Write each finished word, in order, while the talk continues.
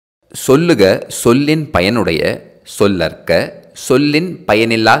சொல்லுக சொல்லின் பயனுடைய சொல்லற்க சொல்லின்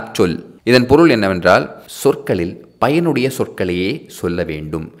பயனில்லா சொல். இதன் பொருள் என்னவென்றால், சொற்களில் பயனுடைய சொற்களையே சொல்ல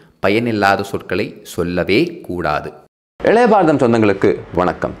வேண்டும், பயனில்லாத சொற்களை சொல்லவே கூடாது. இளைய பாரதம் சொந்தங்களுக்கு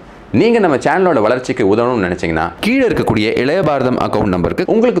வணக்கம். நீங்கள் நம்ம சேனலோட வளர்ச்சிக்கு உதவணும்னு நினச்சிங்கன்னா கீழே இருக்கக்கூடிய இளைய பாரதம் அக்கௌண்ட்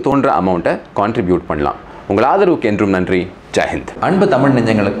நம்பருக்கு உங்களுக்கு தோன்ற அமௌண்ட்டை கான்ட்ரிபியூட் பண்ணலாம். உங்கள் ஆதரவுக்கு என்றும் நன்றி. ஜெயஹிந்த். அன்பு தமிழ்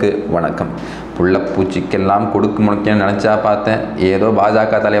நெஞ்சங்களுக்கு வணக்கம். புள்ளப்பூச்சிக்கெல்லாம் கொடுக்கு முனைக்கன்னு நினச்சா பார்த்தேன். ஏதோ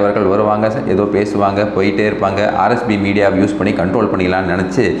பாஜக தலைவர்கள் வருவாங்க, ஏதோ பேசுவாங்க, போயிட்டே இருப்பாங்க. ஆர்எஸ்பி மீடியாவை யூஸ் பண்ணி கண்ட்ரோல் பண்ணிக்கலாம்னு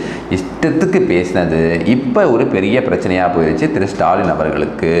நினச்சி இஷ்டத்துக்கு பேசினது இப்போ ஒரு பெரிய பிரச்சனையாக போயிடுச்சு. திரு ஸ்டாலின்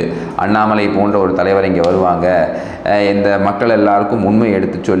அவர்களுக்கு அண்ணாமலை போன்ற ஒரு தலைவர் இங்கே வருவாங்க, இந்த மக்கள் எல்லாருக்கும் உண்மை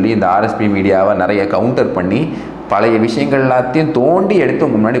எடுத்து சொல்லி இந்த ஆர்எஸ்பி மீடியாவை நிறைய கவுண்டர் பண்ணி பழைய விஷயங்கள் எல்லாத்தையும் தோண்டி எடுத்து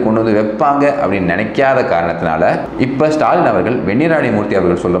முன்னாடி கொண்டு வந்து வைப்பாங்க அப்படின்னு நினைக்காத காரணத்தினால இப்போ ஸ்டாலின் அவர்கள் வெண்ணிராணி மூர்த்தி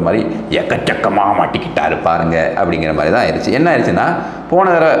அவர்கள் சொல்கிற மாதிரி எக்கச்சக்கமாக மாட்டிக்கிட்டாரு பாருங்க அப்படிங்கிற மாதிரி தான் ஆயிடுச்சு. என்ன ஆயிடுச்சுன்னா, போன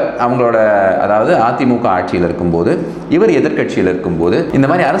தடவை அவங்களோட அதாவது அதிமுக ஆட்சியில் இருக்கும்போது, இவர் எதிர்கட்சியில் இருக்கும்போது இந்த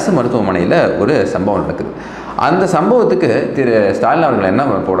மாதிரி அரசு மருத்துவமனையில் ஒரு சம்பவம் நடக்குது. அந்த சம்பவத்துக்கு திரு ஸ்டாலின் அவர்கள்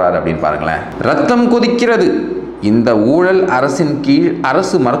என்ன போடுறாரு அப்படின்னு பாருங்களேன். ரத்தம் கொதிக்கிறது, இந்த ஊழல் அரசின் கீழ்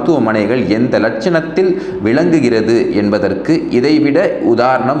அரசு மருத்துவமனைகள் எந்த லட்சணத்தில் விளங்குகிறது என்பதற்கு இதைவிட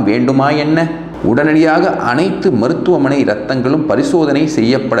உதாரணம் வேண்டுமா என்ன? உடனடியாக அனைத்து மருத்துவமனை இரத்தங்களும் பரிசோதனை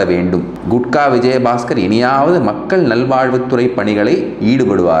செய்யப்பட வேண்டும். குட்கா விஜயபாஸ்கர் இனியாவது மக்கள் நல்வாழ்வுத்துறை பணிகளை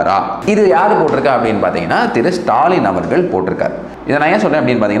ஈடுபடுவாரா? இது யார் போட்டிருக்கா அப்படின்னு பார்த்தீங்கன்னா, திரு ஸ்டாலின் அவர்கள் போட்டிருக்கார். இதை நான் ஏன் சொல்கிறேன்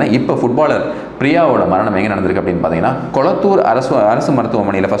அப்படின்னு பார்த்தீங்கன்னா, இப்போ ஃபுட்பாலர் பிரியாவோட மரணம் எங்கே நடந்திருக்கு அப்படின்னு பார்த்தீங்கன்னா, கொளத்தூர் அரசு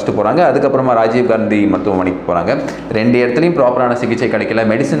மருத்துவமனையில் ஃபஸ்ட்டு போகிறாங்க, அதுக்கப்புறமா ராஜீவ்காந்தி மருத்துவமனைக்கு போகிறாங்க. ரெண்டு இடத்துலையும் ப்ராப்பரான சிகிச்சை கிடைக்கல,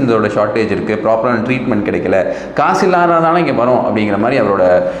 மெடிசின்ஸோட ஷார்ட்டேஜ் இருக்குது, ப்ராப்பரான ட்ரீட்மெண்ட் கிடைக்கல, காசு இல்லாதனால இங்கே வரும் அப்படிங்கிற மாதிரி அவரோட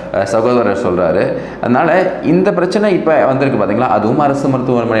சகோதரர் சொல்கிறார். அதனால் இந்த பிரச்சனை இப்போ வந்திருக்கு பார்த்தீங்களா, அதுவும் அரசு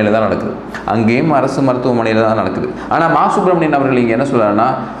மருத்துவமனையில் தான் நடக்குது, அங்கேயும் அரசு மருத்துவமனையில் தான் நடக்குது. ஆனால் மா சுப்பிரமணியன் அவர்கள் இங்கே என்ன சொல்கிறாருன்னா,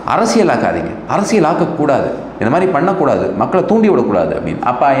 அரசியலாக்காதீங்க, அரசியலாக்கக்கூடாது, இந்த மாதிரி பண்ணக்கூடாது, மக்களை தூண்டி விடக்கூடாது அப்படின்னு.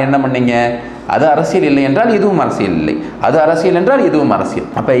 அப்போ என்ன பண்ணீங்க? அது அரசியல் இல்லை என்றால் இதுவும் அரசியல் இல்லை, அது அரசியல் என்றால் இதுவும் அரசியல்.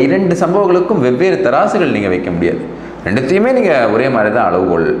 அப்போ இரண்டு சம்பவங்களுக்கும் வெவ்வேறு தராசுகள் நீங்கள் வைக்க முடியாது, ரெண்டுத்தையுமே நீங்கள் ஒரே மாதிரி தான்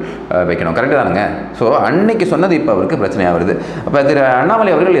அளவுகோல் வைக்கணும். கரெக்டு தானுங்க? ஸோ அன்னைக்கு சொன்னது இப்போ அவருக்கு பிரச்சனையாக வருது. அப்போ திரு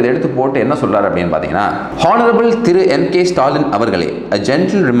அண்ணாமலை அவர்கள் இதை எடுத்து போட்டு என்ன சொல்கிறார் அப்படின்னு பார்த்தீங்கன்னா, ஹானரபிள் திரு M.K. ஸ்டாலின் அவர்களே, a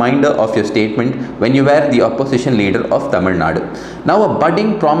gentle reminder of your statement when you were the opposition leader of Tamil Nadu. Now a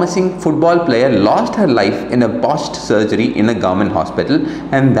budding promising football player lost her life in a botched surgery in a government hospital,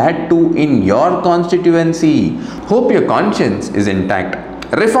 and that too in your constituency. Hope your conscience is intact.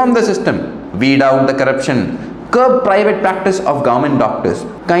 Reform the system, weed out the corruption, curb private practice of government doctors.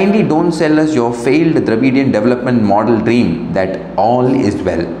 Kindly don't sell us your failed Dravidian development model dream that all is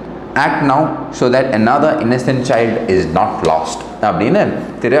well. Act now so that another innocent child is not lost. அப்படின்னு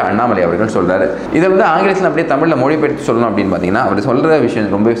திரு அண்ணாமலை அவர்கள் சொல்கிறாரு. இதை வந்து ஆங்கிலத்தில் அப்படியே தமிழில் மொழிபெயர்த்து சொல்லணும் அப்படின்னு பார்த்தீங்கன்னா, அவர் சொல்கிற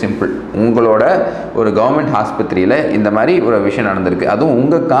விஷயம் ரொம்ப சிம்பிள். உங்களோட ஒரு கவர்மெண்ட் ஆஸ்பத்திரியில் இந்த மாதிரி ஒரு விஷயம் நடந்திருக்கு, அதுவும்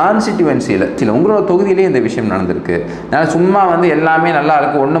உங்கள் கான்ஸ்டிடியூவன்சியில் உங்களோட தொகுதியிலே இந்த விஷயம் நடந்திருக்கு. அதனால் சும்மா வந்து எல்லாமே நல்லா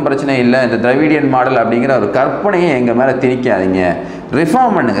இருக்குது, ஒன்றும் பிரச்சனை இல்லை, இந்த திராவிடியன் மாடல் அப்படிங்கிற ஒரு கற்பனையை எங்கள் மேலே திணிக்காதீங்க.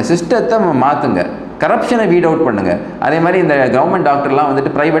 ரிஃபார்ம் பண்ணுங்கள், சிஸ்டத்தை மாற்றுங்க, கரப்ஷனை வீட் அவுட் பண்ணுங்கள். அதே மாதிரி இந்த கவர்மெண்ட் டாக்டர்லாம்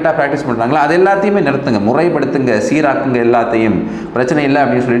வந்துட்டு ப்ரைவேட்டாக ப்ராக்டிஸ் பண்ணுறாங்களா, அது எல்லாத்தையுமே நிறுத்துங்க, முறைப்படுத்துங்க, சீராக்குங்க, எல்லாத்தையும் பிரச்சனை இல்லை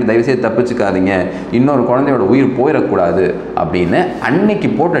அப்படின்னு சொல்லிட்டு தயவுசெய்து தப்பிச்சுக்காதீங்க, இன்னொரு குழந்தையோட உயிர் போயிடக்கூடாது அப்படின்னு அன்னைக்கு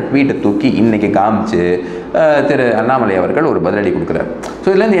போட்ட ட்வீட்டை தூக்கி இன்னைக்கு காமிச்சு திரு அண்ணாமலை அவர்கள் ஒரு பதிலடி கொடுக்குறாரு. ஸோ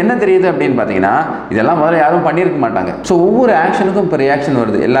இதுலேருந்து என்ன தெரியுது அப்படின்னு பார்த்தீங்கன்னா, இதெல்லாம் முதல்ல யாரும் பண்ணியிருக்க மாட்டாங்க. ஸோ ஒவ்வொரு ஆக்ஷனுக்கும் இப்போ ரியாக்ஷன்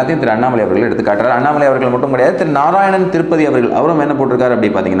வருது. எல்லாத்தையும் திரு அண்ணாமலை அவர்கள் எடுத்து காட்டுறாரு. அண்ணாமலை அவர்கள் மட்டும் கிடையாது, திரு நாராயணன் திருப்பதி அவர்கள் அவரும் என்ன போட்டிருக்காரு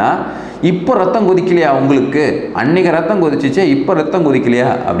அப்படி பார்த்தீங்கன்னா, இப்போ ரத்தம் கொதிக்கலையா உங்களுக்கு? அன்னைக்கு ரத்தம் கொதிச்சிச்சு, இப்போ ரத்தம் கொதிக்கலையா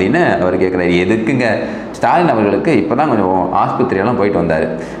அப்படின்னு அவர் கேட்குறாரு. எதுக்குங்க? ஸ்டாலின் அவர்களுக்கு இப்போ தான் கொஞ்சம் ஆஸ்பத்திரியெல்லாம் போயிட்டு வந்தார்,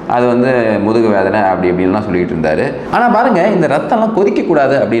 அது வந்து முதுகு வேதனை அப்படி இப்படின்லாம் சொல்லிட்டு இருந்தார். ஆனால் பாருங்கள், இந்த ரத்தம்லாம்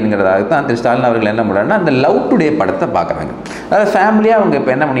கொதிக்கக்கூடாது அப்படிங்கிறதாக தான் திரு ஸ்டாலின் அவர்கள் என்ன பண்ணுறாருன்னா, அந்த லவ் டுடே படத்தை பார்க்குறாங்க. அதாவது ஃபேமிலியாக அவங்க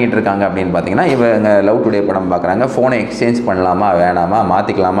இப்போ என்ன பண்ணிகிட்டு இருக்காங்க அப்படின்னு பார்த்தீங்கன்னா, இவங்க லவ் டுடே படம் பார்க்குறாங்க. ஃபோனை எக்ஸ்சேஞ்ச் பண்ணலாமா வேணாமா,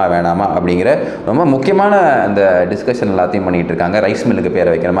 மாற்றிக்கலாமா வேணாமா அப்படிங்கிற ரொம்ப முக்கியமான அந்த டிஸ்கஷன் எல்லாத்தையும் பண்ணிகிட்டு இருக்காங்க. ரைஸ் மில்லுக்கு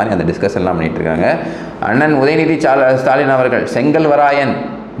பேரை வைக்கிற மாதிரி அந்த டிஸ்கஷன்லாம் பண்ணிகிட்டு இருக்காங்க. அண்ணன் உதயநிதி ஸ்டாலின் அவர்கள் செங்கல்வராயன்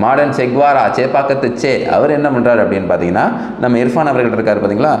மாடர்ன் செக்வாரா சேப்பாக்கத்து அவர் என்ன பண்ணுறாரு அப்படின்னு பார்த்தீங்கன்னா, நம்ம இர்ஃபான் அவர்கள் இருக்கார்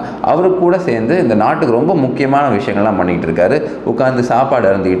பார்த்தீங்களா, அவரு கூட சேர்ந்து இந்த நாட்டுக்கு ரொம்ப முக்கியமான விஷயங்கள்லாம் பண்ணிகிட்டு இருக்காரு. உட்காந்து சாப்பாடு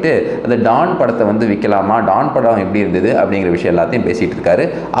அருந்துக்கிட்டு அந்த டான் படத்தை வந்து விற்கலாமா, டான் படம் எப்படி இருந்தது அப்படிங்கிற விஷயம் எல்லாத்தையும் பேசிகிட்டு இருக்காரு.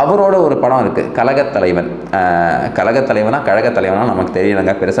 அவரோட ஒரு படம் இருக்குது, கழகத்தலைவன். கழகத்தலைவனா நமக்கு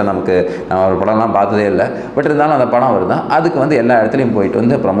தெரியலங்க, பெருசாக நமக்கு நான் ஒரு படம்லாம் பார்த்ததே இல்லை. பட் இருந்தாலும் அந்த படம் வருதான், அதுக்கு வந்து எல்லா இடத்துலையும் போயிட்டு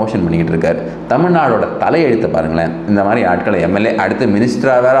வந்து ப்ரமோஷன் பண்ணிக்கிட்டு இருக்காரு. தமிழ்நாடோட தலையெழுத்து பாருங்களேன். இந்த மாதிரி ஆட்களை எம்எல்ஏ அடுத்து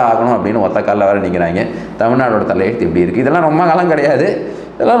மினிஸ்டராக வேறு ஆகணும் அப்படின்னு ஒத்த காலில் வேறு நிற்கிறாங்க. தமிழ்நாடோட தலையெழுத்து இப்படி இருக்குது. இதெல்லாம் ரொம்ப காலம் கிடையாது.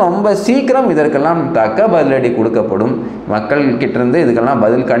 இதெல்லாம் ரொம்ப சீக்கிரம் இதற்கெல்லாம் தக்க பதிலடி கொடுக்கப்படும். மக்கள்கிட்டேருந்து இதுக்கெல்லாம்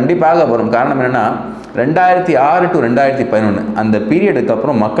பதில் கண்டிப்பாக வரும். காரணம் என்னென்னா 2006 to 2011 அந்த பீரியடுக்கு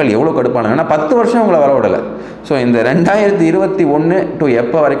அப்புறம் மக்கள் எவ்வளோ கடுப்பானாங்கன்னா 10 வருஷம் அவங்கள வரவிடலை. ஸோ இந்த 2021 டு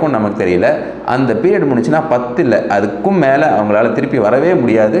எப்போ வரைக்கும் நமக்கு தெரியல. அந்த பீரியட் முடிச்சுன்னா 10 இல்லை அதுக்கும் மேலே அவங்களால திருப்பி வரவே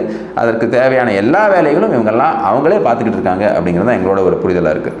முடியாது. அதற்கு தேவையான எல்லா வேலைகளும் இவங்கெல்லாம் அவங்களே பார்த்துக்கிட்டு இருக்காங்க அப்படிங்கிறது தான் எங்களோட ஒரு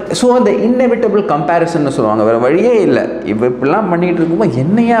புரிதலாக இருக்குது. ஸோ அந்த இன்னெவிட்டபிள் கம்பேரிசன் சொல்லுவாங்க, வேறு வழியே இல்லை. இப்படிலாம் பண்ணிக்கிட்டு இருக்கும்போது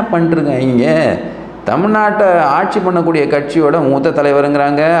என்னையா பண்ணிருக்காங்க, தமிழ்நாட்டை ஆட்சி பண்ணக்கூடிய கட்சியோட மூத்த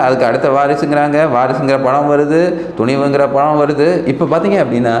தலைவருங்கிறாங்க, அதுக்கு அடுத்த வாரிசுங்கிறாங்க, வாரிசுங்கிற படம் வருது, துணிவுங்கிற படம் வருது. இப்போ பார்த்தீங்க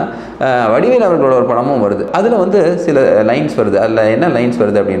அப்படின்னா வடிவேல் அவர்களோட ஒரு படமும் வருது. அதில் வந்து சில லைன்ஸ் வருது. அதில் என்ன லைன்ஸ்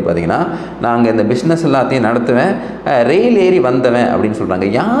வருது அப்படின்னு பார்த்தீங்கன்னா, நாங்கள் இந்த பிஸ்னஸ் எல்லாத்தையும் நடத்துவேன், ரெயில் ஏறி வந்தவன் அப்படின்னு சொல்கிறாங்க.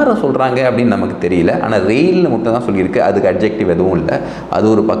 யாரை சொல்கிறாங்க அப்படின்னு நமக்கு தெரியல. ஆனால் ரெயில்னு மட்டும் தான் சொல்லியிருக்கு, அதுக்கு அட்ஜெக்டிவ் எதுவும் இல்லை. அது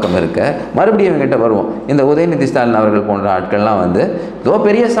ஒரு பக்கம் இருக்க. மறுபடியும் இவங்ககிட்ட வருவோம். இந்த உதயநிதி ஸ்டாலின் அவர்கள் போன்ற ஆட்கள்லாம் வந்து ஏதோ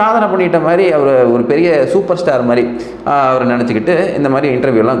பெரிய சாதனை பண்ணிட்ட மாதிரி அவர் ஒரு பெரிய சூப்பர் ஸ்டார் மாதிரி அவர் நினச்சிக்கிட்டு இந்த மாதிரி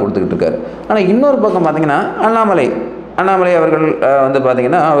இன்டர்வியூலாம் கொடுத்துக்கிட்டு இருக்காரு. ஆனால் இன்னொரு பக்கம் பார்த்தீங்கன்னா அண்ணாமலை அவர்கள் வந்து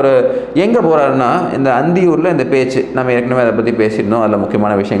பார்த்திங்கன்னா அவர் எங்கே போகிறாருன்னா இந்த அந்தியூரில் இந்த பேச்சு நம்ம ஏற்கனவே அதை பற்றி பேசியிருந்தோம். அதில்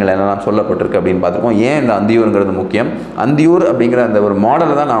முக்கியமான விஷயங்கள் என்னெல்லாம் சொல்லப்பட்டிருக்கு அப்படின்னு பார்த்துருக்கோம். ஏன் இந்த அந்தியூருங்கிறது முக்கியம், அந்தியூர் அப்படிங்கிற அந்த ஒரு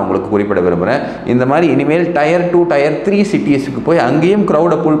மாடலை தான் நான் உங்களுக்கு குறிப்பிட விரும்புகிறேன். இந்த மாதிரி இனிமேல் Tier 2 Tier 3 சிட்டிஸுக்கு போய் அங்கேயும்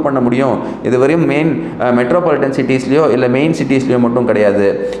க்ரௌடை புல் பண்ண முடியும். இதுவரையும் மெயின் மெட்ரோபாலிட்டன் சிட்டிஸ்லையோ இல்லை மெயின் சிட்டிஸ்லையோ மட்டும் கிடையாது,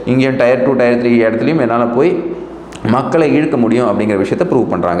 இங்கேயும் Tier 2 Tier 3 இடத்துலையும் என்னால் போய் மக்களை இழுக்க முடியும் அப்படிங்கிற விஷயத்தை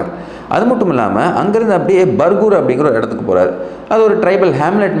ப்ரூவ் பண்ணுறாங்க. அது மட்டும் இல்லாமல் அங்கேருந்து அப்படியே பர்கூர் அப்படிங்கிற ஒரு இடத்துக்கு போகிறார். அது ஒரு ட்ரைபல்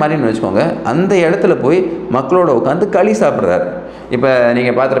ஹேம்லெட் மாதிரின்னு வச்சுக்கோங்க. அந்த இடத்துல போய் மக்களோட உட்காந்து களி சாப்பிட்றாரு. இப்போ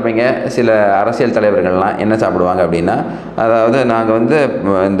நீங்கள் பார்த்துருப்பீங்க சில அரசியல் தலைவர்கள்லாம் என்ன சாப்பிடுவாங்க அப்படின்னா, அதாவது நாங்கள் வந்து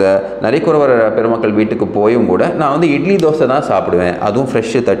இந்த நரிக்குறவர் பெருமக்கள் வீட்டுக்கு போயும் கூட நான் வந்து இட்லி தோசை தான் சாப்பிடுவேன், அதுவும்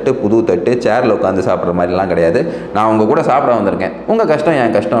ஃப்ரெஷ்ஷு தட்டு புது தட்டு சேரில் உட்காந்து சாப்பிட்ற மாதிரிலாம் கிடையாது, நான் உங்கள் கூட சாப்பிட வந்திருக்கேன், உங்கள் கஷ்டம்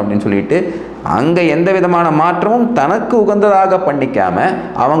என் கஷ்டம் அப்படின்னு சொல்லிட்டு அங்கே எந்த விதமான மாற்றமும் தனக்கு உகந்ததாக பண்ணிக்காமல்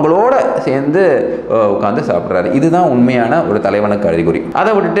அவங்களோட சேர்ந்து உட்காந்து சாப்பிட்றாரு. இதுதான் உண்மையான ஒரு தலைவனுக்கு அறிகுறி.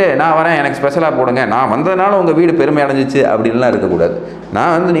 அதை விட்டுட்டு நான் வரேன் எனக்கு ஸ்பெஷலாக போடுங்க, நான் வந்ததுனால உங்கள் வீடு பெருமை அடைஞ்சிச்சு அப்படின்லாம் இருக்கக்கூடாது.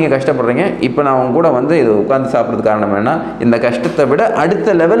 நான் வந்து நீங்கள் கஷ்டப்படுறீங்க, இப்போ நான் உங்க கூட வந்து இது உட்காந்து சாப்பிட்றது காரணம் என்னன்னா இந்த கஷ்டத்தை விட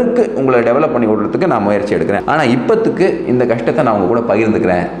அடுத்த லெவலுக்கு உங்களை டெவலப் பண்ணி விடுறதுக்கு நான் முயற்சி எடுக்கிறேன், ஆனால் இப்போத்துக்கு இந்த கஷ்டத்தை நான் உங்க கூட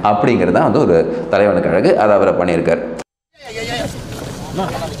பகிர்ந்துக்கிறேன் அப்படிங்கிறது தான் வந்து ஒரு தலைவனுக்கு அழகு. அதை அவரை பண்ணியிருக்கார்.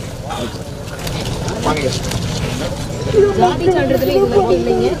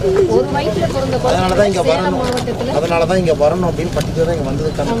 அதனால தான் இங்கே வரணும் அப்படின்னு பர்டிகுலராக இங்கே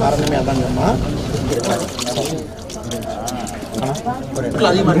வந்ததுக்கான காரணமே அதாங்கம்மா.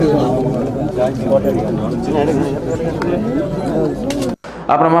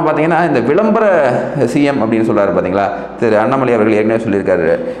 அப்புறமா பார்த்தீங்கன்னா இந்த விளம்பர சிஎம் அப்படின்னு சொல்கிறாரு பார்த்தீங்களா, திரு அண்ணாமலை அவர்கள் ஏற்கனவே சொல்லியிருக்காரு,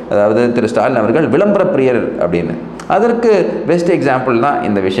 அதாவது திரு ஸ்டாலின் அவர்கள் விளம்பர பிரியர் அப்படின்னு. அதற்கு பெஸ்ட் எக்ஸாம்பிள் தான்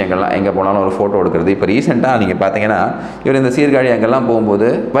இந்த விஷயங்கள்லாம். எங்கே போனாலும் ஒரு ஃபோட்டோ எடுக்கிறது. இப்போ ரீசெண்டாக நீங்கள் பார்த்தீங்கன்னா இவர் இந்த சீர்காழி அங்கெல்லாம் போகும்போது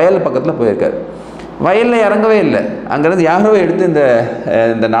வயல் பக்கத்தில் போயிருக்காரு. வயலில் இறங்கவே இல்லை, அங்கேருந்து யாரோ எடுத்து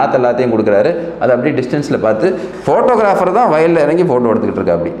இந்த நாற்று எல்லாத்தையும் கொடுக்குறாரு. அதை அப்படியே டிஸ்டன்ஸில் பார்த்து ஃபோட்டோகிராஃபர் தான் வயலில் இறங்கி ஃபோட்டோ எடுத்துக்கிட்டு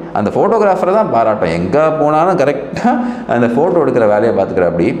இருக்கா. அப்படி அந்த ஃபோட்டோகிராஃபரை தான் பாராட்டும். எங்கே போனாலும் கரெக்டாக அந்த ஃபோட்டோ எடுக்கிற வேலையை பார்த்துக்கிற.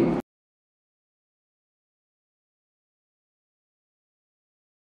 அப்படி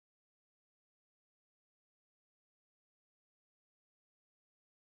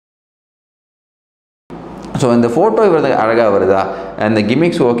ஸோ இந்த ஃபோட்டோ இவர் அழகாக வருதா, இந்த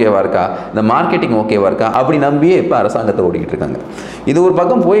கிமிக்ஸ் ஓகேவா இருக்கா, இந்த மார்க்கெட்டிங் ஓகேவா இருக்கா அப்படி நம்பியே இப்போ அரசாங்கத்தை ஓடிக்கிட்டு இருக்காங்க. இது ஒரு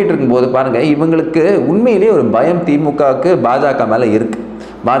பக்கம் போயிட்டு இருக்கும்போது பாருங்கள், இவங்களுக்கு உண்மையிலேயே ஒரு பயம் திமுகவுக்கு பாஜக மேலே இருக்குது.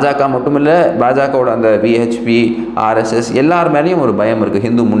 பாஜக மட்டும் இல்லை, பாஜகவோட அந்த விஹெச்பி ஆர்எஸ்எஸ் எல்லார் மேலேயும் ஒரு பயம் இருக்குது.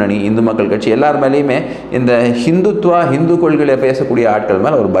 ஹிந்து முன்னணி, இந்து மக்கள் கட்சி எல்லார் மேலேயுமே இந்த ஹிந்து கொள்கைகளை பேசக்கூடிய ஆட்கள்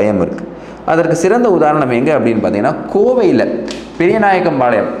மேலே ஒரு பயம் இருக்குது. அதற்கு சிறந்த உதாரணம் எங்கே அப்படின்னு பார்த்தீங்கன்னா, கோவையில்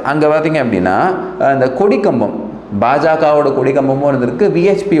பெரியநாயக்கம்பாளையம் அங்கே பார்த்தீங்க அப்படின்னா இந்த கொடிக்கம்பம், பாஜகவோட கொடிக்கம்பமும் இருந்திருக்கு,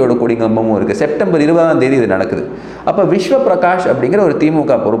 விஹெச்பியோட கொடிக்கம்பமும் இருக்குது. செப்டம்பர் 20ஆம் தேதி இது நடக்குது. அப்போ விஸ்வ பிரகாஷ் அப்படிங்கிற ஒரு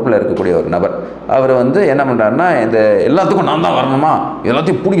திமுக பொறுப்பில் இருக்கக்கூடிய ஒரு நபர், அவர் வந்து என்ன பண்ணுறாருன்னா, இந்த எல்லாத்துக்கும் நான் தான் வரணுமா,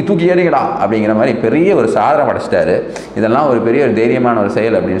 எல்லாத்தையும் தூக்கி ஏறிங்கடா அப்படிங்கிற மாதிரி பெரிய ஒரு சாதனை படைச்சிட்டாரு. இதெல்லாம் ஒரு பெரிய ஒரு தைரியமான ஒரு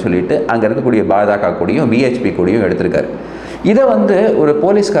செயல் அப்படின்னு சொல்லிட்டு அங்கே இருக்கக்கூடிய பாஜக கொடியும் விஹெச்பி கொடியும் எடுத்திருக்காரு. இதை வந்து ஒரு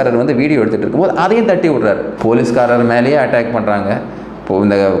போலீஸ்காரர் வந்து வீடியோ எடுத்துகிட்டு இருக்கும்போது அதையும் தட்டி விடுறாரு. போலீஸ்காரர் மேலேயே அட்டாக் பண்ணுறாங்க. இப்போது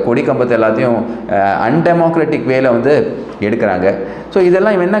இந்த கொடி கம்பத்தை எல்லாத்தையும் அன்டெமோக்ராட்டிக் வேல வந்து எடுக்கிறாங்க. ஸோ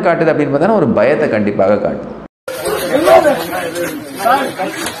இதெல்லாம் என்ன காட்டுது அப்படின்னு பார்த்தோன்னா ஒரு பயத்தை கண்டிப்பாக காட்டுது.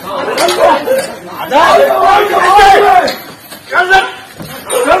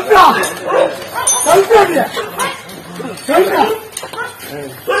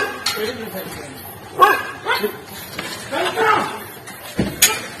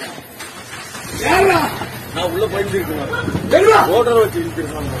 நான் உள்ள போயிட்டு இருக்கேன். ஓட்டர் வச்சு இருக்கேன்.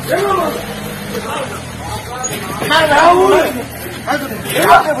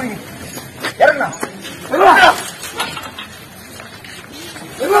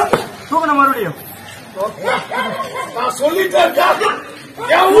 தூக்கணும் மறுபடியும். நான் சொல்லிட்டேன்.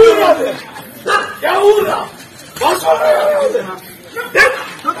 என் ஊர் அது, என் ஊர் தான்.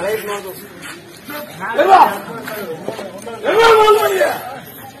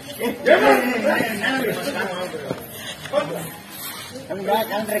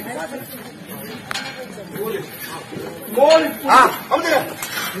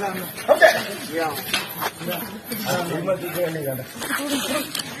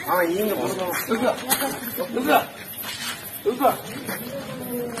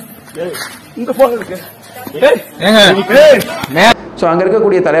 இந்த போன் இருக்கு. ஸோ அங்கே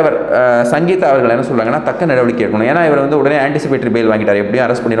இருக்கக்கூடிய தலைவர் சங்கீதா அவர்கள் என்ன சொல்றாங்கன்னா தக்க நடவடிக்கை எடுக்கணும். ஏன்னா இவர் வந்து உடனே ஆன்டிசிபேட்டரி பெயில் வாங்கிட்டார். எப்படியும்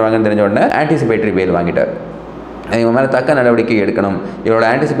அரெஸ்ட் பண்ணிடுவாங்கன்னு தெரிஞ்ச உடனே ஆன்டிசிபேட்டரி பெயில் வாங்கிட்டார். இவங்க மேலே தக்க நடவடிக்கை எடுக்கணும். இவரோட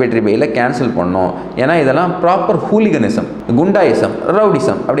ஆன்டிசிபேட்டரி பெயிலை கேன்சல் பண்ணணும். ஏன்னா இதெல்லாம் ப்ராப்பர் ஹூலிகனிசம், குண்டாயிசம்,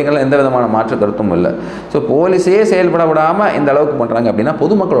 ரவுடிசம் அப்படிங்கிற எந்த விதமான மாற்று கருத்தும் இல்லை. ஸோ போலீஸே செயல்பட விடாமல் இந்த அளவுக்கு பண்ணுறாங்க அப்படின்னா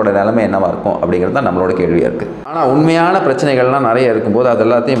பொதுமக்களோட நிலைமை என்னவா இருக்கும் அப்படிங்கிறது தான் நம்மளோட கேள்வியாக இருக்குது. ஆனால் உண்மையான பிரச்சனைகள்லாம் நிறைய இருக்கும்போது அது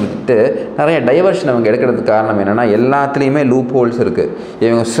எல்லாத்தையும் விட்டுட்டு நிறைய டைவர்ஷன் அவங்க எடுக்கிறதுக்கு காரணம் என்னென்னா எல்லாத்துலேயுமே லூப் ஹோல்ஸ் இருக்குது.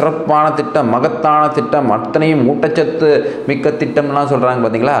 இவங்க சிறப்பான திட்டம், மகத்தான திட்டம், அத்தனையும் ஊட்டச்சத்து மிக்க திட்டம்லாம் சொல்கிறாங்க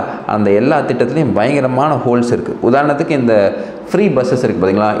பார்த்தீங்களா, அந்த எல்லா திட்டத்துலேயும் பயங்கரமான ஹோல்ஸ் இருக்குது. உதாரணத்துக்கு இந்த ஃப்ரீ பஸ்ஸஸ் இருக்குது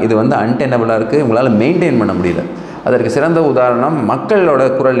பார்த்தீங்களா, இது வந்து அன்டெனபிளாக இருக்குது, உங்களால் மெயின்டைன் பண்ண முடியல. அதற்கு சிறந்த உதாரணம் மக்களோட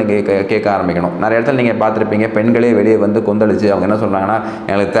குரல் நீங்கள் கேட்க ஆரம்பிக்கணும். நிறைய இடத்துல நீங்கள் பார்த்துருப்பீங்க, பெண்களே வெளியே வந்து கொந்தளிச்சு அவங்க என்ன சொல்கிறாங்கன்னா,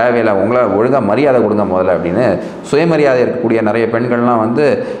 எங்களுக்கு தேவையில்லை, உங்களை ஒழுங்காக மரியாதை கொடுங்க முதல்ல அப்படின்னு சுயமரியாதை இருக்கக்கூடிய நிறைய பெண்கள்லாம் வந்து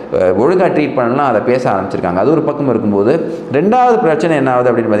ஒழுங்காக ட்ரீட் பண்ணலாம் அதை பேச ஆரம்பிச்சிருக்காங்க. அது ஒரு பக்கம் இருக்கும்போது ரெண்டாவது பிரச்சனை என்ன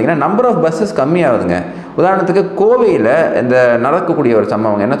ஆகுது அப்படின்னு பார்த்தீங்கன்னா நம்பர் ஆஃப் பஸ்ஸஸ் கம்மியாகுதுங்க. உதாரணத்துக்கு கோவையில் இந்த நடக்கக்கூடிய ஒரு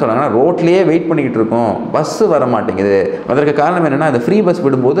சம்பவம் என்ன சொல்கிறாங்கன்னா, ரோட்லேயே வெயிட் பண்ணிக்கிட்டு இருக்கோம், பஸ்ஸு வர மாட்டேங்குது. அதற்கு காரணம் என்னென்னா அந்த ஃப்ரீ பஸ்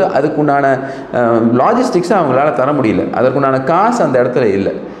விடும்போது அதுக்குண்டான லாஜிஸ்டிக்ஸை அவங்களால தர முடியல, அதற்குண்டான காசு அந்த இடத்துல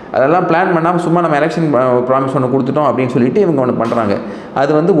இல்லை. அதெல்லாம் பிளான் பண்ணாமல் சும்மா நம்ம எலெக்ஷன் ப்ராமிஸ் ஒன்று கொடுத்துட்டோம் அப்படின்னு சொல்லிட்டு இவங்க ஒன்று பண்ணுறாங்க.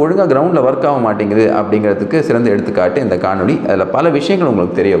 அது வந்து ஒழுங்காக கிரவுண்டில் ஒர்க் ஆக மாட்டேங்குது அப்படிங்கிறதுக்கு சிறந்த எடுத்துக்காட்டு இந்த காணொலி. அதில் பல விஷயங்கள்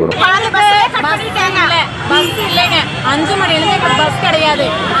உங்களுக்கு தெரிய வரும். பஸ் இல்லைங்க, 5 மணிலேருந்து இப்போ பஸ் கிடையாது.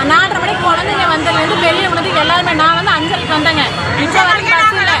 4:30 மணிக்கு குழந்தைங்க வந்ததுலேருந்து பெரியவங்க எல்லாருமே, நான் வந்து 5:30 வந்தேங்க, இப்போ வரைக்கும்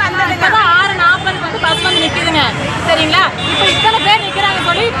பஸ் இல்லை. இப்போதான் 6:40 வந்து பஸ் வந்து நிற்குதுங்க. சரிங்களா, இப்போ இத்தனை பேர் நிற்கிறாங்க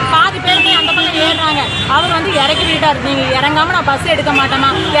சொல்லி பாதி பேர் போய் அந்த பக்கம் ஏறுறாங்க. அவர் வந்து இறக்கி விட்டார், நீங்கள் இறங்காம நான் பஸ் எடுக்க மாட்டேமா,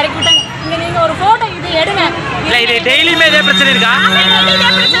 இறக்கி விட்டாங்க. இங்கே நீங்கள் ஒரு ஃபோட்டோ இது எடுங்க. இது டெய்லியுமே இதே பிரச்சனை இருக்கா?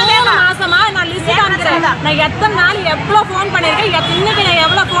 3 மாசமா நான் லிஸ்ட் காமிக்கிறேன். நான் எத்தனை நாள் எவ்வளோ ஃபோன் பண்ணியிருக்கேன், இன்னைக்கு நான்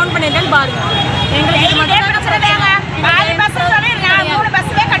எவ்வளோ ஃபோன் பண்ணியிருக்கேன்னு பாருங்க. எங்களுக்கு இது மட்டும்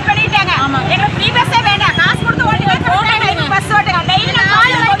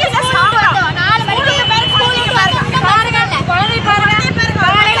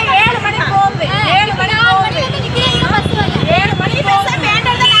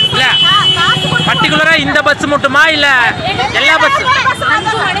பர்டிகுலரா இந்த பஸ் மட்டுமா இல்ல எல்லா பஸ்?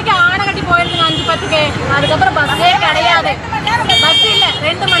 5 மணிக்கு ஆனகட்டி போயிருக்குங்க, 5:10க்கு. அதுக்கப்புறம் பஸ்ஸே கிடையாது, பஸ் இல்ல,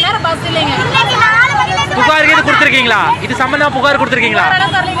 2 மணி நேரம் பஸ் இல்லைங்க. புகார் இது கொடுத்துருக்கீங்களா? இது சம்பந்தமா புகார் கொடுத்துருக்கீங்களா?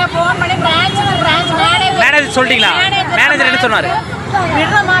 ஃபோன் பண்ணி பிரான்ச் மேனேஜர் சொல்லிட்டீங்களா? மேனேஜர் என்ன சொன்னாரு?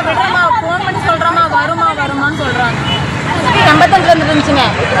 விடுறமா ஃபோன் பண்ணி சொல்றமா, வருமான்னு சொல்றாங்க. 85 இருந்துச்சுங்க,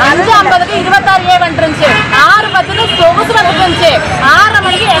 5:50க்கு 26A வந்துருந்துச்சு, 6:10க்கு சொகுசு வந்துருந்துச்சு, 6:30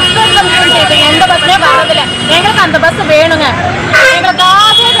 மணிக்கு எக்ஸ்பிரஸ் வந்துருந்துச்சு. எந்த பஸ்ஸே வரதில்லை. எங்களுக்கு அந்த பஸ் வேணுங்க. எங்களுக்கு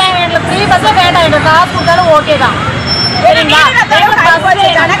காசே தேவை, எங்களுக்கு ஃப்ரீ பஸ்ஸே வேண்டாம். எங்களுக்கு காசு கொடுத்தாலும் ஓகே தான். சரிங்களா,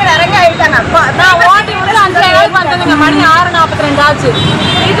 நான் ஓட்டி விட்டு 5:00 வந்ததுங்க. மணி 6:42 ஆச்சு.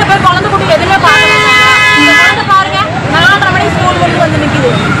 வீட்டில் போய் குழந்தை குட்டி எதுவுமே பாருங்க, பாருங்க 4:30 மணிக்கு ஸ்கூல் முடிச்சு வந்து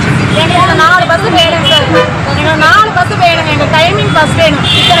நிற்குது. எங்களுக்கு 4 பஸ் வேணும் சார், எங்களுக்கு 4 பஸ் வேணுங்க. எங்களுக்கு டைமிங் பஸ் வேணும்.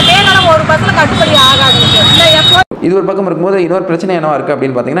 இத்தனை பேர் ஒரு பஸ்ஸில் கட்டுப்படி ஆகாது. இது ஒரு பக்கம் இருக்கும்போது இன்னொரு பிரச்சனை என்னவா இருக்குது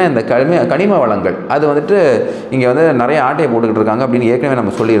அப்படின்னு பார்த்தீங்கன்னா இந்த கனிம வளங்கள். அது வந்துட்டு இங்கே வந்து நிறைய ஆட்டையை போட்டுக்கிட்டு இருக்காங்க அப்படின்னு ஏற்கனவே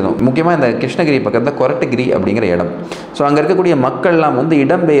நம்ம சொல்லியிருந்தோம். முக்கியமாக இந்த கிருஷ்ணகிரி பக்கத்தில் கொரட்டகிரி அப்படிங்கிற இடம். ஸோ அங்கே இருக்கக்கூடிய மக்கள்லாம் வந்து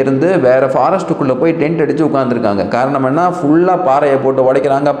இடம்பெயர்ந்து வேறு ஃபாரஸ்ட்டுக்குள்ளே போய் டென்ட் அடித்து உட்காந்துருக்காங்க. காரணம் என்ன, ஃபுல்லாக பாறையை போட்டு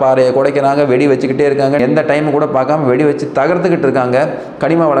உடைக்கிறாங்க, பாறையை குடைக்கிறாங்க, வெடி வச்சுக்கிட்டே இருக்காங்க. எந்த டைமு கூட பார்க்காம வெடி வச்சு தகர்த்துக்கிட்டு இருக்காங்க.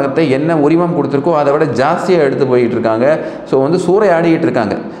 கனிம வளத்தை என்ன உரிமம் கொடுத்துருக்கோ அதை விட ஜாஸ்தியாக எடுத்து போயிட்டு இருக்காங்க. ஸோ வந்து சூறையாடிக்கிட்டு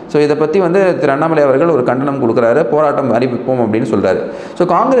இருக்காங்க. ஸோ இதை பற்றி வந்து திரு அண்ணாமலை அவர்கள் ஒரு கண்டனம் கொடுக்குறாரு, போராட்டம் அறிவிப்போம் அப்படின்னு சொல்கிறாரு. ஸோ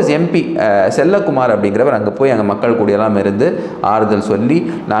காங்கிரஸ் எம்பி செல்லக்குமார் அப்படிங்கிறவர் அங்கே போய் அங்கே மக்கள் கூடியெல்லாம் இருந்து ஆறுதல் சொல்லி,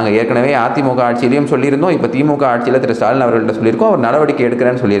 நாங்கள் ஏற்கனவே அதிமுக ஆட்சியிலையும் சொல்லியிருந்தோம், இப்போ திமுக ஆட்சியில் திரு ஸ்டாலின் அவர்கள்ட்ட சொல்லியிருக்கோம், அவர் நடவடிக்கை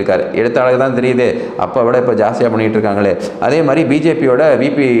எடுக்கிறேன்னு சொல்லியிருக்காரு. எடுத்தாலும் தான் தெரியுது, அப்போ விட இப்போ ஜாஸ்தியாக பண்ணிகிட்டு இருக்காங்களே. அதே மாதிரி பிஜேபியோட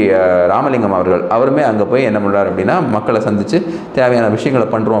விபி ராமலிங்கம் அவருமே அங்கே போய் என்ன பண்ணுறாரு அப்படின்னா மக்களை சந்தித்து தேவையான விஷயங்களை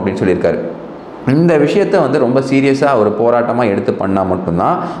பண்ணுறோம் அப்படின்னு சொல்லியிருக்காரு. இந்த விஷயத்தை வந்து ரொம்ப சீரியஸாக ஒரு போராட்டமாக எடுத்து பண்ணால்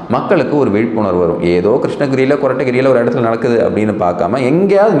மட்டும்தான் மக்களுக்கு ஒரு விழிப்புணர்வு வரும். ஏதோ கிருஷ்ணகிரியில் கொரட்டகிரியில் ஒரு இடத்துல நடக்குது அப்படின்னு பார்க்காம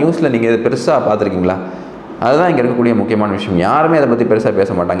எங்கேயாவது நியூஸில் நீங்கள் இதை பெருசாக பார்த்துருக்கீங்களா? அதுதான் இங்கே இருக்கக்கூடிய முக்கியமான விஷயம். யாருமே அதை பற்றி பெருசாக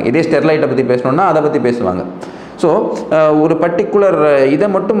பேச மாட்டாங்க. இதே ஸ்டெர்லைட்டை பற்றி பேசணுன்னா அதை பற்றி பேசுவாங்க. ஸோ ஒரு பர்டிகுலர் இதை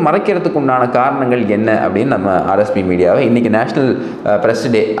மட்டும் மறைக்கிறதுக்கு உண்டான காரணங்கள் என்ன அப்படின்னு நம்ம ஆர்எஸ்பி மீடியாவை இன்றைக்கி நேஷ்னல் ப்ரெஸ்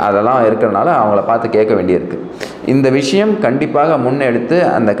டே அதெல்லாம் இருக்கிறனால அவங்கள பார்த்து கேட்க வேண்டியிருக்கு. இந்த விஷயம் கண்டிப்பாக முன்னெடுத்து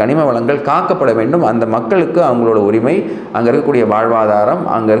அந்த கனிம வளங்கள் காக்கப்பட வேண்டும். அந்த மக்களுக்கு அவங்களோட உரிமை, அங்கே இருக்கக்கூடிய வாழ்வாதாரம்,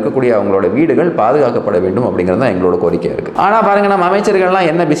 அங்கே இருக்கக்கூடிய அவங்களோட வீடுகள் பாதுகாக்கப்பட வேண்டும் அப்படிங்கிறது தான் எங்களோட கோரிக்கையாக இருக்குது. ஆனால் பாருங்கள், நம்ம அமைச்சர்கள்லாம்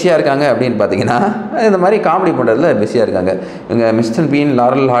என்ன பிஸியாக இருக்காங்க அப்படின்னு பார்த்தீங்கன்னா இந்த மாதிரி காமெடி பண்ணுறதுல பிஸியாக இருக்காங்க. இவங்க மிஸ்டர் பீன்,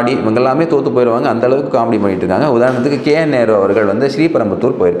 லாரல் ஹார்டி இவங்க எல்லாமே தோற்று போயிடுவாங்க, அந்தளவுக்கு காமெடி பண்ணிட்டு இருக்காங்க. உதாரணத்துக்கு KN நேரு அவர்கள் வந்து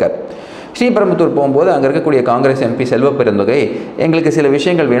ஸ்ரீபெரும்புத்தூர் போயிருக்கார். ஸ்ரீபெரும்புத்தூர் போகும்போது அங்கே இருக்கக்கூடிய காங்கிரஸ் MP செல்வ பெருந்தொகை எங்களுக்கு சில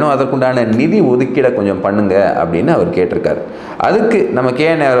விஷயங்கள் வேணும், அதற்குண்டான நிதி ஒதுக்கீடை கொஞ்சம் பண்ணுங்க அப்படின்னு அவர் கேட்டிருக்காரு. அதுக்கு நம்ம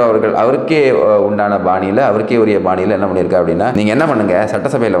KN நேரு அவர்கள் அவருக்கே உண்டான பாணியில், அவருக்கே உரிய பாணியில் என்ன பண்ணியிருக்காரு அப்படின்னா, நீங்கள் என்ன பண்ணுங்கள்,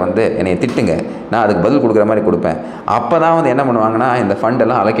 சட்டசபையில் வந்து என்னை திட்டுங்க, நான் அதுக்கு பதில் கொடுக்குற மாதிரி கொடுப்பேன், அப்போ தான் வந்து என்ன பண்ணுவாங்கன்னா இந்த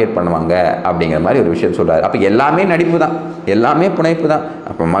ஃபண்டெல்லாம் அலோகேட் பண்ணுவாங்க அப்படிங்கிற மாதிரி ஒரு விஷயம் சொல்கிறார். அப்போ எல்லாமே நடிப்பு தான், எல்லாமே புனைப்பு தான்.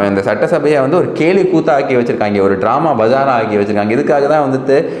 அப்போ இந்த சட்டசபையை வந்து ஒரு கேலி கூத்தா ஆக்கி வச்சுருக்காங்க, ஒரு ட்ராமா பஜாராக ஆக்கி வச்சுருக்காங்க. இதுக்காக தான்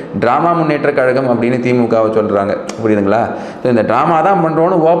வந்துட்டு ட்ராமா முன்னேற்ற கழகம் அப்படின்னு திமுகவை சொல்கிறாங்க, புரியுதுங்களா? ஸோ இந்த ட்ராமா தான்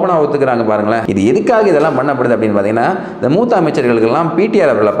பண்ணுறோன்னு ஓப்பனாக ஒத்துக்கிறாங்க பாருங்களேன். இது எதுக்காக இதெல்லாம் பண்ணப்படுது அப்படின்னு பார்த்தீங்கன்னா, இந்த மூத்த அமைச்சர்களுக்கெல்லாம் PTR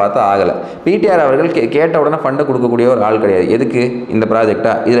அவர்களை பார்த்தா ஆகலை. PTR அவர்கள் கேட்ட உடனே ஃபண்டை கொடுக்கக்கூடிய ஒரு ஆள் கிடையாது. எதுக்கு இந்த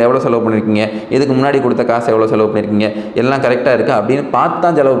ப்ராஜெக்டா, இதில் எவ்வளோ செலவு பண்ணியிருக்கீங்க, இதுக்கு முன்னாடி கொடுத்த காசு எவ்வளோ செலவு பண்ணியிருக்கீங்க, எல்லாம் கரெக்டாக இருக்குது அப்படின்னு பார்த்து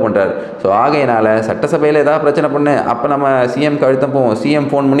தான் செலவு பண்ணுறாரு. ஸோ ஆகையினால சட்டசபையில் ஏதாவது பிரச்சனை பண்ணு, அப்போ நம்ம சிஎம்க்கு அழுத்தம் போவோம், சிஎம்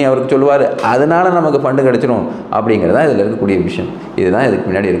ஃபோன் பண்ணி அவருக்கு சொல்லுவார், அதனால நமக்கு ஃபண்டு கிடச்சிரும் அப்படிங்கிறதான் இதில் இருக்கக்கூடிய விஷயம். இதுதான் இதுக்கு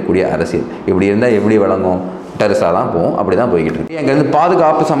முன்னாடி இருக்கக்கூடிய அரசியல். இப்படி இருந்தால் எப்படி வழங்கும்? டெரஸாக தான் போகும். அப்படி தான் போய்கிட்டு இருக்கு. அங்கேருந்து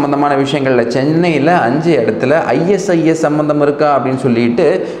பாதுகாப்பு சம்மந்தமான விஷயங்களில் சென்னையில் 5 இடத்துல ISIS சம்மந்தம் இருக்கா அப்படின்னு சொல்லிட்டு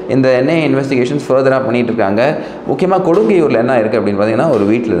இந்த NIA இன்வெஸ்டிகேஷன்ஸ் ஃபர்தராக பண்ணிகிட்டு இருக்காங்க. முக்கியமாக கொடுங்கையூரில் என்ன இருக்குது அப்படின்னு பார்த்தீங்கன்னா, ஒரு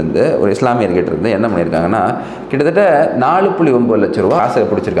வீட்டிலேருந்து ஒரு இஸ்லாமியர்கிட்ட இருந்து என்ன பண்ணியிருக்காங்கன்னா, கிட்டத்தட்ட 4.9 லட்ச ரூபா காசை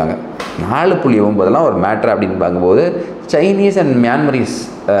பிடிச்சிருக்காங்க. 4.9 ஒரு மேட்ரு அப்படின்னு பார்க்கும்போது சைனீஸ் அண்ட் மியான்மரிஸ்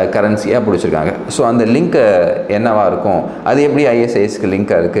கரன்சியாக பிடிச்சிருக்காங்க. ஸோ அந்த லிங்க் என்னவாக இருக்கும், அது எப்படி ISISக்கு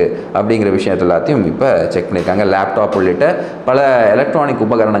லிங்காக இருக்குது அப்படிங்கிற விஷயத்தை எல்லாத்தையும் இப்போ செக் பண்ணியிருக்காங்க. லேப்டாப் உள்ளிட்ட பல எலக்ட்ரானிக்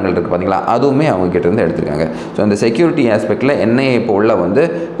உபகரணங்கள் இருக்குது பார்த்தீங்களா, அதுவுமே அவங்க கிட்டேருந்து எடுத்திருக்காங்க. ஸோ அந்த செக்யூரிட்டி ஆஸ்பெக்டில் NIA இப்போ உள்ள வந்து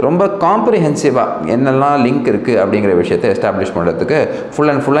ரொம்ப காம்ப்ரிஹென்சிவாக என்னெல்லாம் லிங்க் இருக்குது அப்படிங்கிற விஷயத்தை எஸ்டாப்ளிஷ் பண்ணுறதுக்கு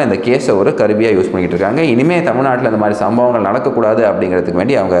ஃபுல்லாக இந்த கேஸை ஒரு கருவியாக யூஸ் பண்ணிக்கிட்டு இருக்காங்க. இனிமேல் தமிழ்நாட்டில் இந்த மாதிரி சம்பவங்கள் நடக்கக்கூடாது அப்படிங்கிறதுக்கு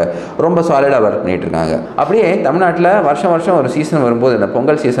வேண்டி அவங்க ரொம்ப சாலிடாக ஒர்க் பண்ணிகிட்டு இருக்காங்க. அப்படியே தமிழ்நாட்டில் வருஷம் ஒரு சீசன் வரும்போது, இந்த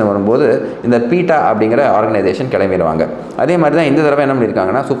பொங்கல் சீசன் வரும்போது இந்த பீட்டா அப்படிங்கிற ஆர்கனைசேஷன் கிளம்பிடுவாங்க. அதே மாதிரி தான் இந்த தடவை என்ன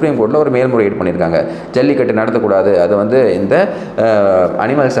பண்ணியிருக்காங்கன்னா, சுப்ரீம் கோர்ட்டில் ஒரு மேல்முறையீடு பண்ணியிருக்காங்க. ஜல்லிக்கட்டு நடத்தக்கூடாது, அது வந்து இந்த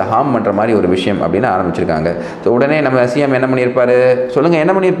அனிமல்ஸை ஹார்ம் பண்ணுற மாதிரி ஒரு விஷயம் அப்படின்னு ஆரம்பிச்சிருக்காங்க. ஸோ உடனே நம்ம சிஎம் என்ன பண்ணியிருப்பார் சொல்லுங்கள்,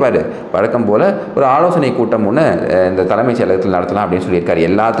 என்ன பண்ணியிருப்பார்? வழக்கம் போல் ஒரு ஆலோசனை கூட்டம் ஒன்று இந்த தலைமைச் செயலகத்தில் நடத்தலாம் அப்படின்னு சொல்லியிருக்காரு.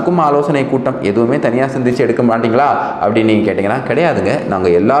 எல்லாத்துக்கும் ஆலோசனை கூட்டம், எதுவுமே தனியாக சிந்திச்சு எடுக்க மாட்டிங்களா அப்படின்னு நீங்கள் கேட்டிங்கன்னா, கிடையாதுங்க,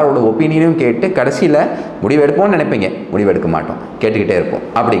 நாங்கள் எல்லாரோட ஒப்பீனியனும் கேட்டு கடைசியில் முடிவெடுப்போம்னு நினைப்பீங்க, முடிவெடுக்க மாட்டோம், கேட்டுக்கிட்டே இருப்போம்.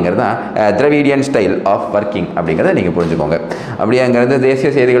 அப்படிங்கிறது தான் திராவிடியன் ஸ்டைல் ஆஃப் ஒர்க்கிங் அப்படிங்கிறத நீங்கள் புரிஞ்சுக்கோங்க. அப்படியே அங்கேருந்து தேசிய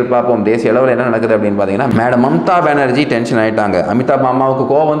செய்திகள் பார்ப்போம். தேசிய அளவில் என்ன நடக்குது அப்படின்னு பார்த்தீங்கன்னா, மேடம் மம்தா பானர்ஜி டென்ஷன் ஆகிட்டாங்க, அமிதாப் அம்மாவுக்கு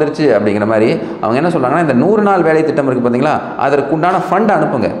கோவம் வந்துருச்சு அப்படிங்கிற மாதிரி அவங்க என்ன சொல்கிறாங்கன்னா, இந்த 100 நாள் வேலை திட்டம் இருக்குது பார்த்தீங்களா, அதற்குண்டான ஃபண்ட்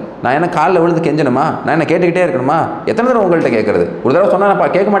அனுப்புங்க. நான் என்ன காலில் விழுந்து கெஞ்சணுமா? நான் என்ன கேட்டுக்கிட்டே இருக்கணுமா? எத்தனை தடவை உங்கள்கிட்ட கேட்குறது? ஒரு தடவை சொன்னால்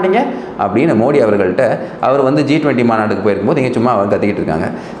நான் கேட்க மாட்டீங்க அப்படின்னு மோடி அவர்கள்ட்ட அவர் வந்து G20 மாநாட்டுக்கு போயிருக்கும்போது இங்கே சும்மா அவர் கத்திக்கிட்டு இருக்காங்க.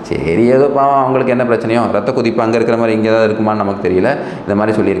 சரி, ஏதோ பாவம், அவங்களுக்கு என்ன பிரச்சனையோ, ரத்த குதிப்பு அங்கே இருக்கிற மாதிரி இங்கே ஏதாவது இருக்குமான்னு நமக்கு தெரியல, இந்த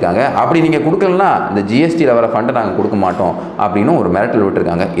மாதிரி சொல்லியிருக்காங்க. அப்படி நீங்கள் கொடுக்கலன்னா இந்த GSTயில் வர ஃபண்டை நாங்கள் கொடுக்க மாட்டோம் அப்படின்னு ஒரு மிரட்டல்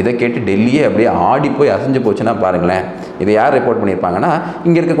விட்டுருக்காங்க. இதை கேட்டு டெல்லியே அப்படியே ஆடி போய் அசைஞ்சு போச்சுன்னா பாருங்களேன். இதை யார் ரிப்போர்ட் பண்ணியிருப்பாங்கன்னா,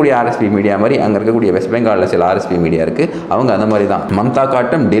 இங்கே இருக்கக்கூடிய RSP மீடியா மாதிரி அங்கே இருக்கக்கூடிய வெஸ்ட் பெங்காலில் சில RSP மீடியா இருக்குது, அவங்க அந்த மாதிரி தான் மம்தா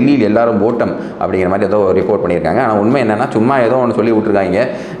காட்டம் டெல்லியில் எல்லாரும் ஓட்டம் அப்படிங்கிற மாதிரி ஏதோ ரிப்போர்ட் பண்ணியிருக்காங்க. ஆனால் உண்மை என்னென்னா, சும்மா ஏதோ ஒன்று சொல்லி விட்டுருக்காங்க,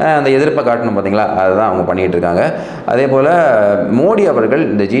 அந்த எதிர்ப்பை காட்டணும் பார்த்தீங்களா, அதுதான் அவங்க பண்ணிகிட்டு இருக்காங்க. அதே போல் மோடி அவர்கள்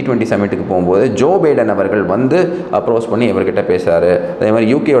இந்த G20 சமிட்டுக்கு போகும்போது ஜோ பைடன் அவர்கள் வந்து அப்ரோச் பண்ணி இவர்கிட்ட பேசுகிறாரு. அதே மாதிரி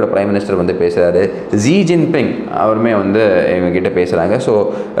UKயோட பிரைம் மினிஸ்டர் வந்து பேசுகிறாரு, ஜி ஜின்பிங் அவருமே வந்து இவங்ககிட்ட பேசுகிறாங்க. ஸோ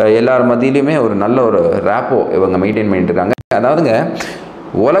எல்லார் மத்தியிலுமே ஒரு நல்ல ஒரு ரேப்போ இவங்க மெயின்டைன் பண்ணிட்டு இருக்காங்க. அதாவதுங்க,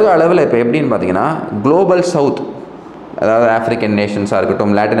 உலக அளவில் இப்போ எப்படின்னு பார்த்தீங்கன்னா, குளோபல் சவுத், அதாவது ஆஃப்ரிக்கன் நேஷன்ஸாக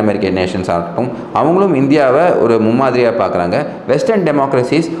இருக்கட்டும், லாட்டின் அமெரிக்கன் நேஷன்ஸாக இருக்கட்டும், அவங்களும் இந்தியாவை ஒரு முன்மாதிரியாக பார்க்குறாங்க. வெஸ்டர்ன்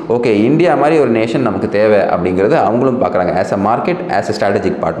டெமோக்ரஸிஸ் ஓகே, இந்தியா மாதிரி ஒரு நேஷன் நமக்கு தேவை அப்படிங்கிறது அவங்களும் பார்க்குறாங்க. As a market, as a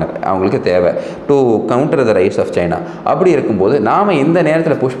strategic partner அவங்களுக்கு தேவை to counter the rise of China. அப்படி இருக்கும்போது நாம் இந்த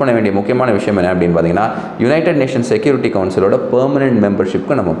நேரத்தில் புஷ் பண்ண வேண்டிய முக்கியமான விஷயம் என்ன அப்படின்னு பார்த்தீங்கன்னா, யுனைடெட் நேஷன் செக்யூரிட்டி கவுன்சிலோட பெர்மனன்ட்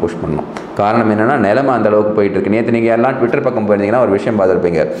மெம்பர்ஷிப்க்கு நம்ம புஷ் பண்ணணும். காரணம் என்னென்னா, நிலைமை அந்த அளவுக்கு போயிட்டு இருக்கு. நேற்று நீங்கள் எல்லாம் ட்விட்டர் பக்கம் போயிருந்தீங்கன்னா ஒரு விஷயம்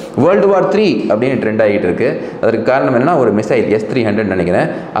பார்த்துருப்பீங்க, World War III அப்படின்னு ட்ரெண்ட் ஆகிட்டு இருக்கு. அதற்கு காரணம் என்னன்னா, என்னென்னா ஒரு மிசைல் S-300 நினைக்கிறேன்,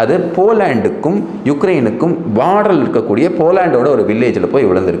 அது போலாண்டுக்கும் யுக்ரைனுக்கும் பார்டரில் இருக்கக்கூடிய போலாண்டோட ஒரு வில்லேஜில் போய்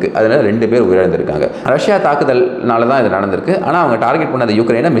விழுந்திருக்கு. அதில் 2 பேர் உயிரிழந்திருக்காங்க. ரஷ்யா தாக்குதல்னால தான் இது நடந்திருக்கு. ஆனால் அவங்க டார்கெட் பண்ண அந்த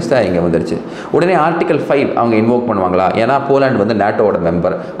யுக்ரைனை மிஸ் ஆகி இங்கே வந்துருச்சு. உடனே ஆர்டிகல் 5 அவங்க இன்வோக் பண்ணுவாங்களா? ஏன்னா போலாண்டு வந்து நேட்டோட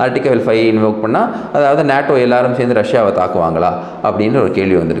மெம்பர். ஆர்டிகல் 5 இன்வோக் பண்ணால் அதாவது நேட்டோ எல்லாரும் சேர்ந்து ரஷ்யாவை தாக்குவாங்களா அப்படின்னு ஒரு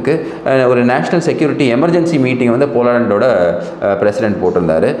கேள்வி வந்திருக்கு. ஒரு நேஷனல் செக்யூரிட்டி எமர்ஜென்சி மீட்டிங் வந்து போலாண்டோட பிரசிடென்ட்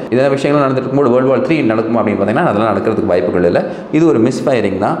போட்டிருந்தாரு. இதே விஷயங்கள் நடந்துட்டு இருக்கும்போது World War III நடக்குமா அப்படின்னு பார்த்தீங்கன்னா அதெல்லாம் நடக்கிறதுக்கு வாய்ப்புகள் இல்லை. இது ஒரு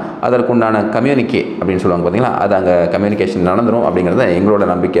மிஸ்ஃபயரிங் தான். அதற்குண்டான கம்யூனிகே அப்படின்னு சொல்லுவாங்க பார்த்தீங்களா, அது அங்கே கம்யூனிகேஷன் நடந்துடும் அப்படிங்கிறது எங்களோட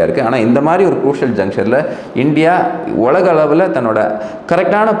நம்பிக்கையாக இருக்குது. ஆனால் இந்த மாதிரி ஒரு குரூஷியல் ஜங்ஷனில் இந்தியா உலக அளவில் தன்னோட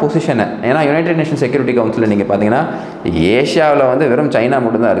கரெக்டான பொசிஷனை, ஏன்னா யுனைடெட் நேஷன் செக்யூரிட்டி கவுன்சிலில் நீங்கள் பார்த்தீங்கன்னா ஏஷியாவில் வந்து வெறும் சைனா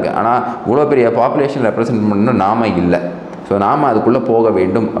மட்டும்தான் இருக்குது. ஆனால் இவ்வளோ பெரிய பாப்புலேஷன் ரெப்ரசென்ட் பண்ணணும் நாம இல்லை. ஸோ நாம் அதுக்குள்ளே போக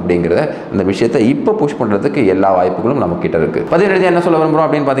வேண்டும் அப்படிங்கிறத அந்த விஷயத்தை இப்போ புஷ் பண்ணுறதுக்கு எல்லா வாய்ப்புகளும் நம்மக்கிட்ட இருக்குது. பதினெட்டு என்ன சொல்ல விரும்புகிறோம்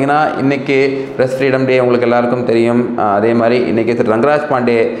அப்படின்னு பார்த்தீங்கன்னா, இன்றைக்கி ப்ரெஸ் ஃப்ரீடம் டே உங்களுக்கு எல்லாருக்கும் தெரியும். அதே மாதிரி இன்றைக்கி திரு ரங்கராஜ்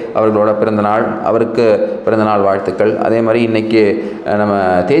பாண்டே அவர்களோட பிறந்தநாள், அவருக்கு பிறந்தநாள் வாழ்த்துக்கள். அதே மாதிரி இன்றைக்கி நம்ம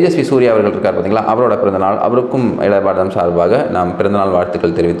தேஜஸ்வி சூர்யா அவர்கள் இருக்கார் பார்த்தீங்களா, அவரோட பிறந்தநாள். அவருக்கும் இளைய பாரதம் சார்பாக நாம் பிறந்தநாள்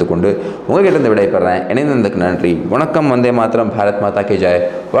வாழ்த்துக்கள் தெரிவித்துக்கொண்டு உங்கள்கிட்ட விடைபெறேன். இணைந்ததுக்கு நன்றி. வணக்கம். வந்தே மாதரம். பாரத் மாதா கி ஜெய்.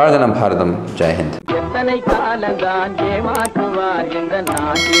 வாழ்க நம் பாரதம். ஜெய் ஹிந்த். எத்தனை காலந்தான் ஏமாற்றுவார் இந்த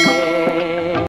நாட்டிலே.